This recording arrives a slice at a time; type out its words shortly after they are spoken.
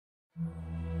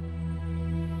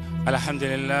الحمد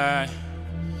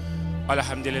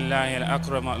لله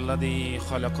الأكرم الذي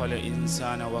خلق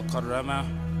الإنسان وكرمه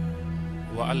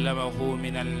وعلمه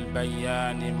من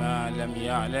البيان ما لم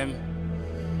يعلم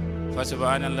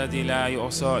فسبحان الذي لا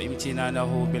يحصى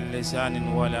امتنانه باللسان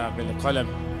ولا بالقلم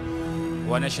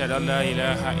ونشهد أن لا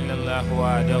إله إلا الله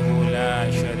وحده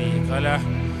لا شريك له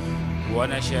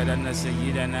ونشهد أن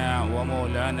سيدنا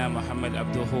ومولانا محمد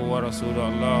عبده ورسوله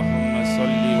اللهم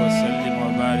صل وسلم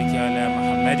وبارك على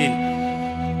محمد.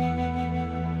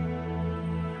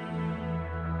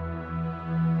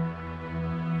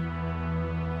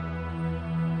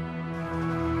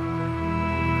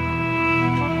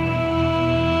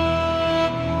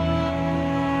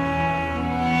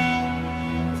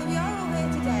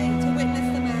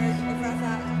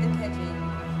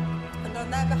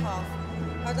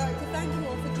 I'd like to thank you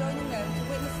all for joining them to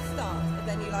witness the start of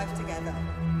their new life together.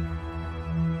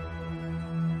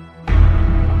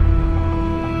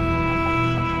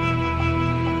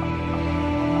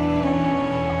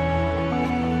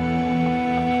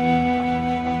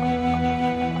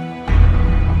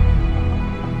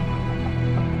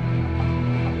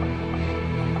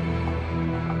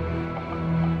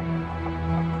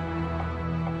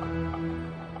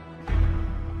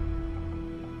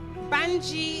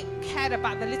 Banji cared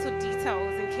about the little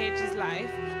details in Kady's life.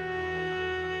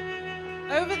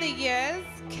 Over the years,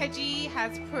 Kady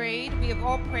has prayed, we have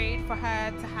all prayed for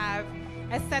her to have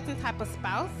a certain type of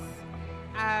spouse.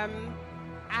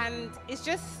 And it's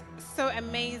just so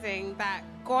amazing that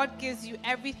God gives you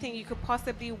everything you could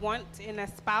possibly want in a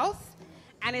spouse,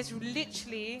 and it's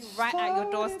literally right at your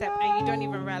doorstep and you don't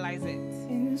even realize it.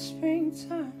 In the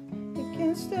springtime,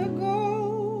 against the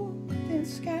golden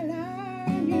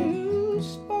skyline, you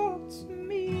spoke to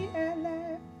me at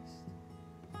last.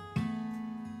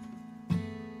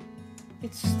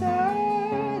 It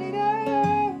started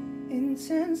out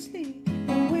intensely,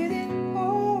 and within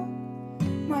all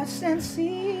my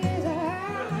senses,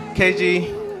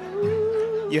 Kady,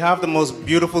 you have the most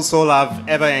beautiful soul I've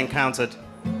ever encountered.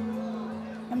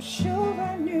 I'm sure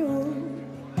I knew.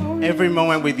 Every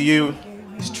moment with you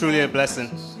is truly a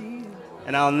blessing,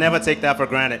 and I'll never take that for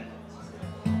granted.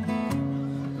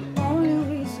 The only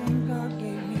reason God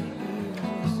gave me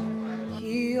was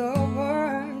hear your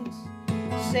voice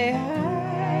say I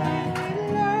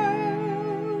love.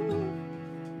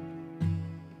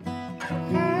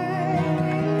 I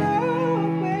will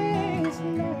always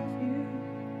love you.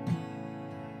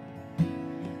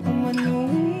 And when the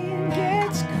wind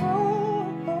gets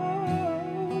cold,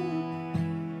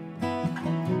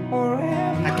 or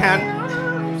I can't.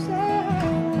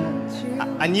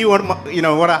 I knew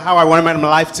how I wanted my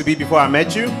life to be before I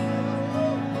met you,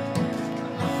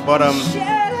 but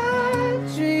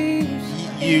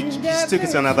you just took it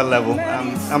to another level.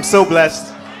 I'm so blessed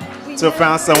to have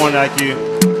found someone like you.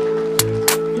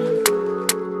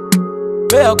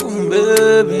 All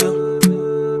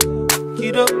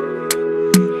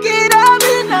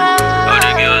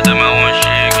the girls them I want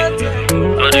shake it.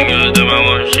 All the girls them I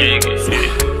want shake it.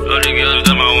 All the girls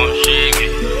them I want shake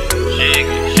it. Shake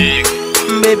it, shake it.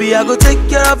 Baby, I go take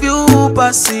care of you,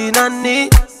 passing on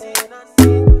it.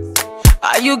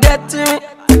 Are you getting me?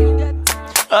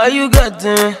 Are you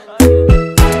getting me?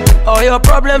 All your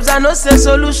problems I know say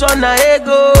solution na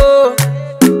ego.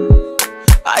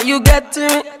 Are you getting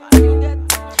me?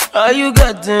 Are you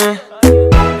getting me?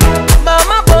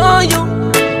 Mama born you.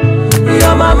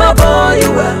 Your mama born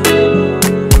you well,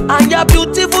 and you're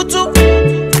beautiful too.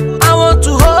 I want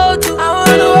to hold you, I want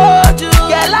to hold you.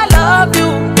 Girl, I love you.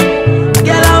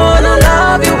 Girl, I wanna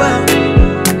love you well.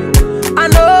 I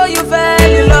know you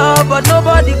fell in love, but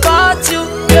nobody caught you.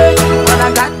 Yeah. When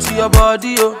I got to your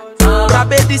body, oh,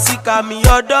 baby, sick of me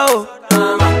your door.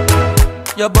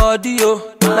 Your body,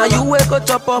 oh, now you wake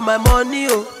up on my money,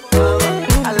 oh.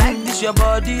 I like this your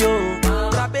body,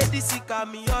 oh, baby, sick of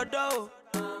me your door.